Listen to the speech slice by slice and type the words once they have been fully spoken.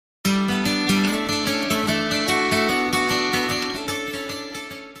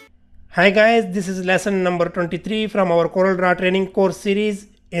Hi guys, this is lesson number 23 from our Corel Draw training course series.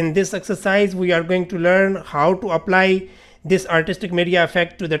 In this exercise, we are going to learn how to apply this artistic media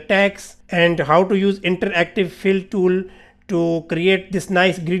effect to the text and how to use interactive fill tool to create this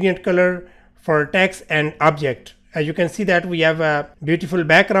nice gradient color for text and object. As you can see that we have a beautiful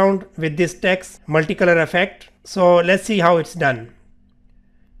background with this text multicolor effect. So let's see how it's done.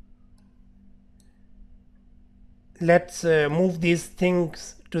 Let's move these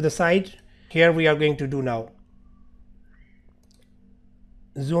things to the side. Here we are going to do now.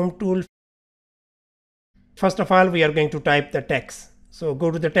 Zoom tool. First of all, we are going to type the text. So go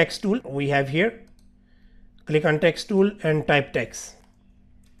to the text tool we have here. Click on text tool and type text.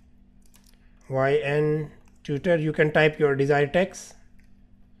 YN Tutor. You can type your desired text.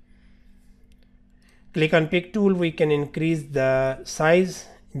 Click on pick tool. We can increase the size.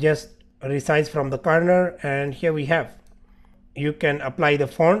 Just resize from the corner, and here we have. You can apply the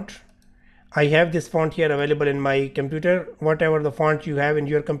font. I have this font here available in my computer. Whatever the font you have in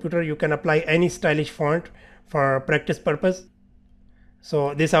your computer, you can apply any stylish font for practice purpose.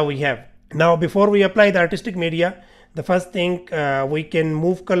 So this is how we have. Now before we apply the artistic media, the first thing we can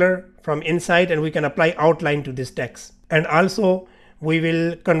move color from inside and we can apply outline to this text. And also we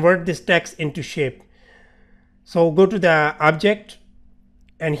will convert this text into shape. So go to the object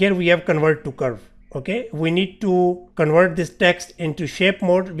and here we have convert to curve. Okay, we need to convert this text into shape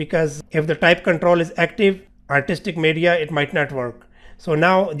mode because if the type control is active, artistic media, it might not work. So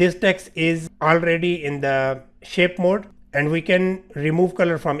now this text is already in the shape mode and we can remove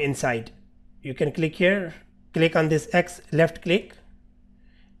color from inside. You can click here, click on this X, left click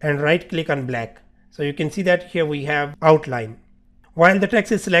and right click on black. So you can see that here we have outline. While the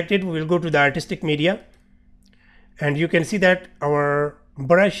text is selected, we will go to the artistic media and you can see that our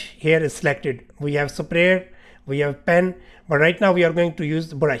brush here is selected. We have sprayer, we have pen, but right now we are going to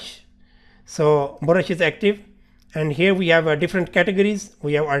use brush. So brush is active and here we have different categories.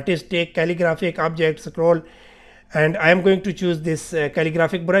 We have artistic, calligraphic, object, scroll, and I am going to choose this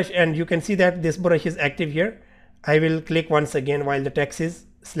calligraphic brush, and you can see that this brush is active here. I will click once again while the text is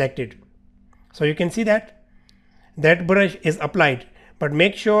selected. So you can see that brush is applied. But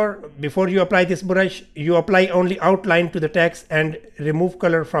make sure before you apply this brush, you apply only outline to the text and remove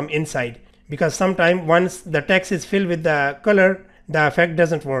color from inside. Because sometimes once the text is filled with the color, the effect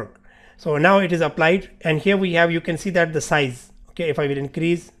doesn't work. So now it is applied and here we have, you can see that the size. Okay, if I will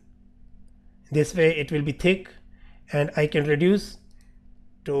increase this way, it will be thick and I can reduce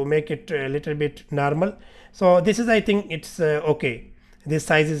to make it a little bit normal. So this is, I think it's okay. This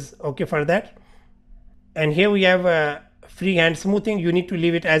size is okay for that. And here we have freehand smoothing. You need to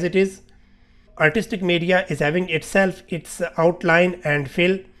leave it as it is. Artistic media is having itself its outline and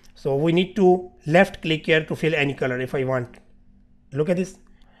fill, so we need to left click here to fill any color if I want. Look at this,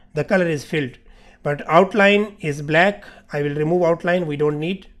 the color is filled, but outline is black. I will remove outline, we don't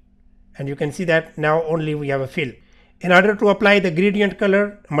need, and you can see that now only we have a fill. In order to apply the gradient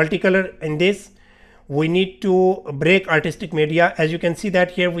color, multicolor in this, we need to break artistic media. As you can see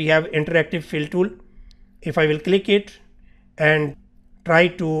that here we have interactive fill tool. If I will click it and try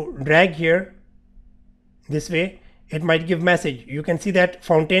to drag here this way, it might give message. You can see that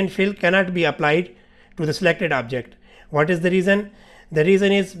fountain fill cannot be applied to the selected object. What is the reason? The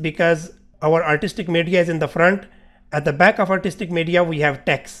reason is because our artistic media is in the front. At the back of artistic media we have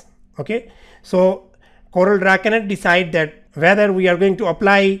text. Okay, so Corel Draw cannot decide that whether we are going to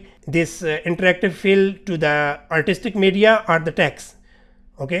apply this interactive fill to the artistic media or the text.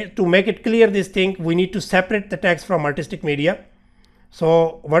 Okay, to make it clear this thing, we need to separate the text from artistic media.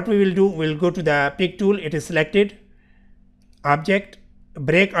 So what we will do, we'll go to the pick tool, it is selected, object,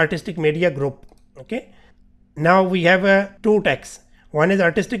 break artistic media group. Okay, now we have two texts. One is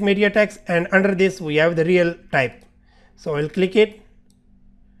artistic media text and under this we have the real type. So I'll click it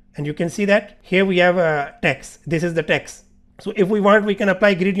and you can see that here we have a text. This is the text. So if we want, we can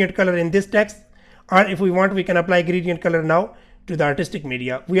apply gradient color in this text, or if we want, we can apply gradient color now to the artistic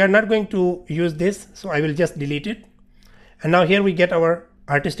media. We are not going to use this, so I will just delete it. And now here we get our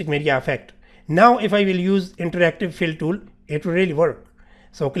artistic media effect. Now if I will use interactive fill tool, it will really work.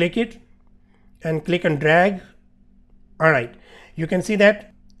 So click it and click and drag. All right, you can see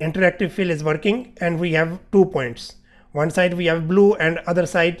that interactive fill is working and we have 2 points. One side we have blue and other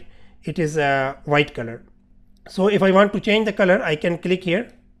side it is a white color. So if I want to change the color, I can click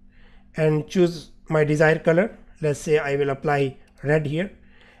here and choose my desired color. Let's say I will apply red here,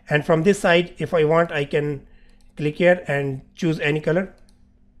 and from this side if I want, I can click here and choose any color.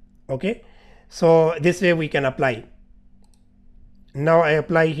 Okay, so this way we can apply. Now I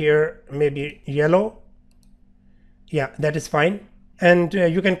apply here maybe yellow. Yeah, that is fine. and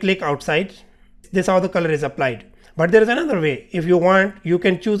you can click outside. This is how the color is applied. But there is another way. If you want, you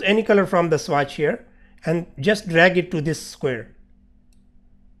can choose any color from the swatch here and just drag it to this square.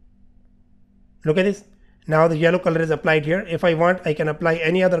 Look at this. Now the yellow color is applied here. If I want, I can apply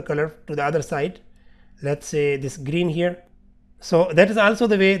any other color to the other side. Let's say this green here. So that is also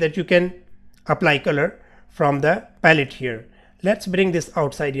the way that you can apply color from the palette here. Let's bring this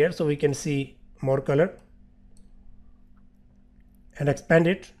outside here so we can see more color and expand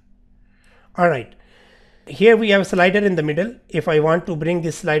it. All right. Here we have a slider in the middle. If I want to bring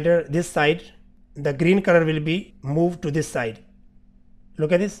this slider this side, the green color will be moved to this side.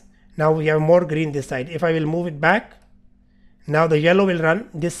 Look at this. Now we have more green this side. If I will move it back, now the yellow will run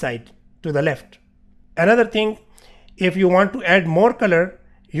this side to the left. Another thing, if you want to add more color,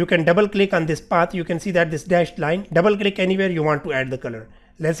 you can double click on this path. You can see that this dashed line, double click anywhere you want to add the color.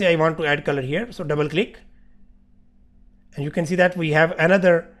 Let's say I want to add color here. So double click. And you can see that we have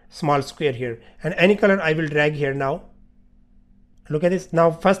another small square here, and any color I will drag here now. Look at this. Now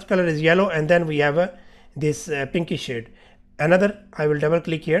first color is yellow, and then we have this pinkish shade. Another, I will double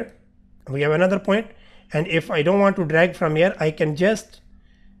click here. We have another point, and if I don't want to drag from here, I can just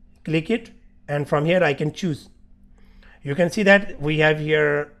click it, and from here I can choose. You can see that we have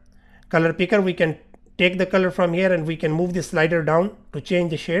here color picker. We can take the color from here and we can move the slider down to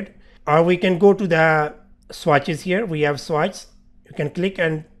change the shade, or we can go to the swatches here. We have swatch. You can click,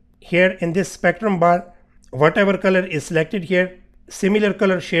 and here in this spectrum bar, whatever color is selected here, similar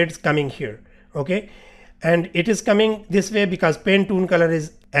color shades coming here. Okay, and it is coming this way because Pantone color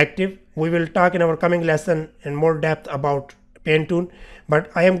is active. We will talk in our coming lesson in more depth about Pantone, but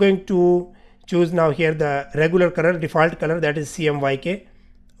I am going to choose now here the regular color, default color, that is CMYK.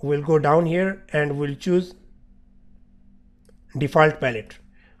 We'll go down here and we'll choose default palette.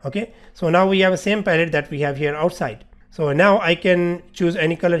 Okay, so now we have the same palette that we have here outside. So now I can choose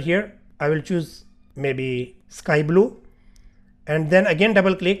any color here. I will choose maybe sky blue, and then again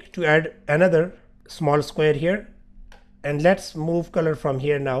double click to add another small square here, and let's move color from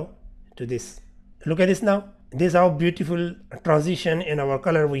here now to this. Look at this now. This is how beautiful transition in our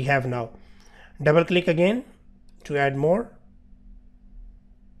color we have now. Double click again to add more.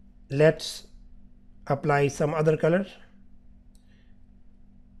 Let's apply some other color,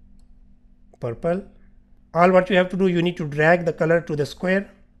 purple. All what you have to do, you need to drag the color to the square.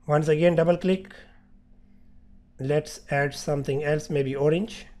 Once again double click. Let's add something else, maybe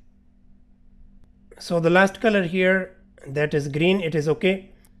orange. So the last color here, that is green, it is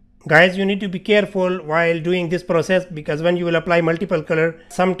okay. Guys, you need to be careful while doing this process, because when you will apply multiple color,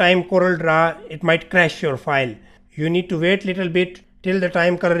 sometime Corel Draw, it might crash your file. You need to wait little bit till the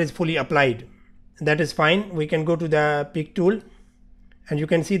time color is fully applied. That is fine. We can go to the pick tool, and you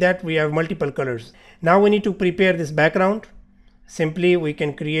can see that we have multiple colors. Now we need to prepare this background. Simply we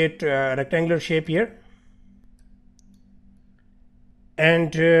can create a rectangular shape here,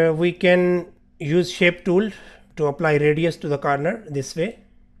 and we can use shape tool to apply radius to the corner this way.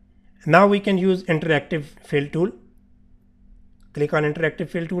 Now we can use interactive fill tool. Click on interactive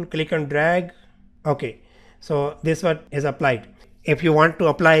fill tool, click on drag. Okay, so this one is applied. If you want to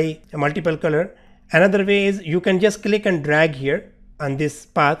apply a multiple color, another way is you can just click and drag here on this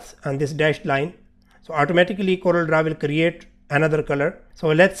path, on this dashed line. So automatically Corel Draw will create another color. So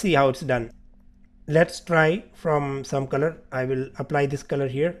let's see how it's done. Let's try from some color. I will apply this color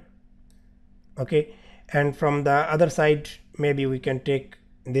here. Okay, and from the other side, maybe we can take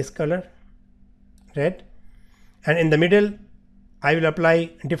this color, red, and in the middle I will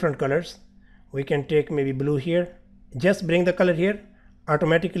apply different colors. We can take maybe blue here. Just bring the color here.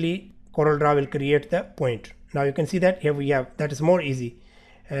 Automatically Corel Draw will create the point. Now you can see that here we have, that is more easy.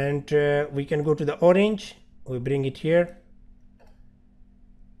 And we can go to the orange. We bring it here,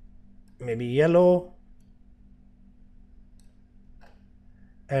 maybe yellow,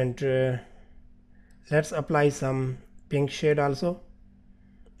 and let's apply some pink shade also.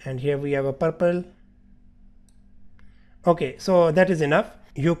 And here we have a purple. Okay, so that is enough.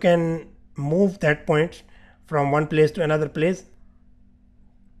 You can move that point from one place to another place.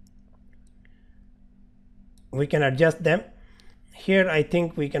 We can adjust them. Here I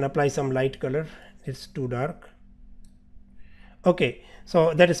think we can apply some light color. It's too dark. Okay,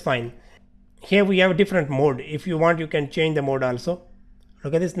 so that is fine. Here we have a different mode. If you want, you can change the mode also.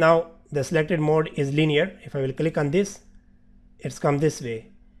 Look at this. Now the selected mode is linear. If I will click on this, it's come this way.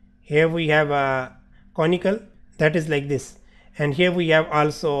 Here we have a conical, that is like this, and here we have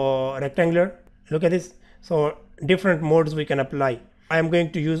also rectangular. Look at this. So different modes we can apply. I am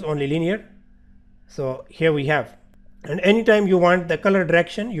going to use only linear. So here we have, and anytime you want the color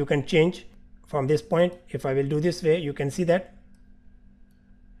direction, you can change from this point. If I will do this way, you can see that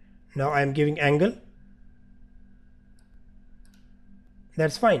Now I am giving angle.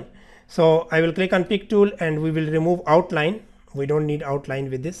 That's fine. So I will click on pick tool and we will remove outline. We don't need outline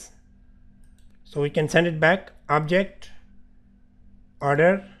with this. So we can send it back, object,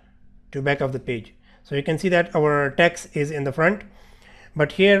 order to back of the page. So you can see that our text is in the front,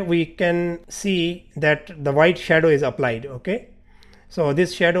 but here we can see that the white shadow is applied. Okay, so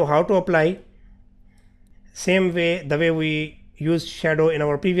this shadow, how to apply? Same way, the way we used shadow in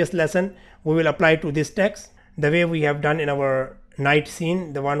our previous lesson, we will apply to this text the way we have done in our night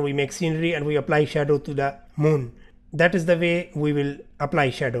scene, the one we make scenery and we apply shadow to the moon. That is the way we will apply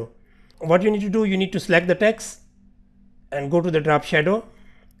shadow. What you need to do, you need to select the text and go to the drop shadow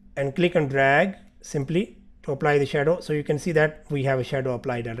and click and drag simply to apply the shadow. So you can see that we have a shadow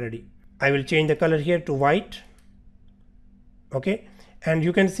applied already. I will change the color here to white. Okay, and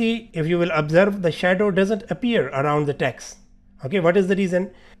you can see, if you will observe, the shadow doesn't appear around the text. Okay, what is the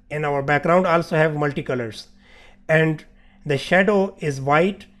reason? In our background also have multicolors, and the shadow is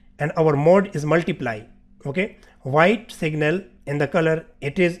white and our mode is multiply. Okay, white signal in the color,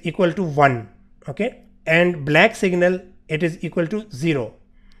 it is equal to 1. Okay, and black signal, it is equal to 0.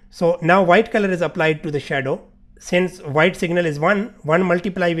 So now white color is applied to the shadow. Since white signal is 1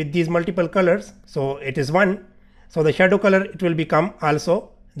 multiply with these multiple colors, so it is 1. So the shadow color, it will become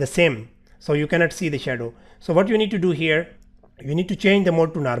also the same. So you cannot see the shadow. So what you need to do here, you need to change the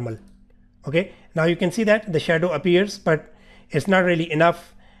mode to normal. Okay, now you can see that the shadow appears, but it's not really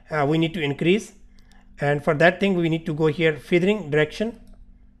enough. We need to increase, and for that thing we need to go here, feathering direction,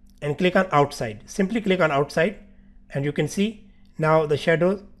 and click on outside. Simply click on outside and you can see now the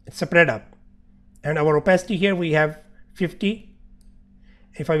shadow spread up, and our opacity here we have 50.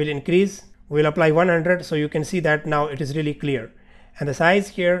 If I will increase, we will apply 100. So you can see that now it is really clear. And the size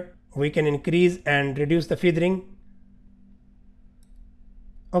here we can increase and reduce the feathering.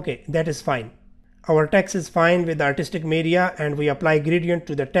 Okay, that is fine. Our text is fine with the artistic media, and we apply gradient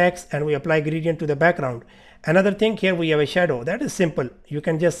to the text and we apply gradient to the background. Another thing, here we have a shadow. That is simple. You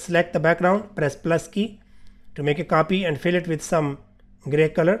can just select the background, press plus key to make a copy and fill it with some gray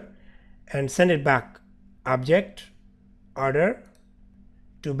color and send it back. Object, order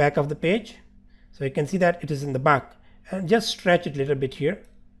to back of the page. So you can see that it is in the back, and just stretch it a little bit here.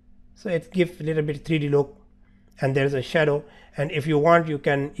 So it gives a little bit 3D look, and there's a shadow. And if you want, you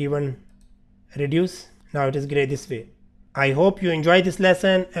can even reduce. Now it is gray this way. I hope you enjoy this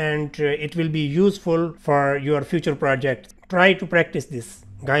lesson, and it will be useful for your future project. Try to practice this.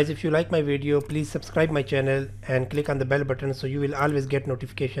 Guys, if you like my video, please subscribe my channel and click on the bell button so you will always get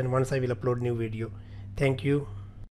notification once I will upload new video. Thank you.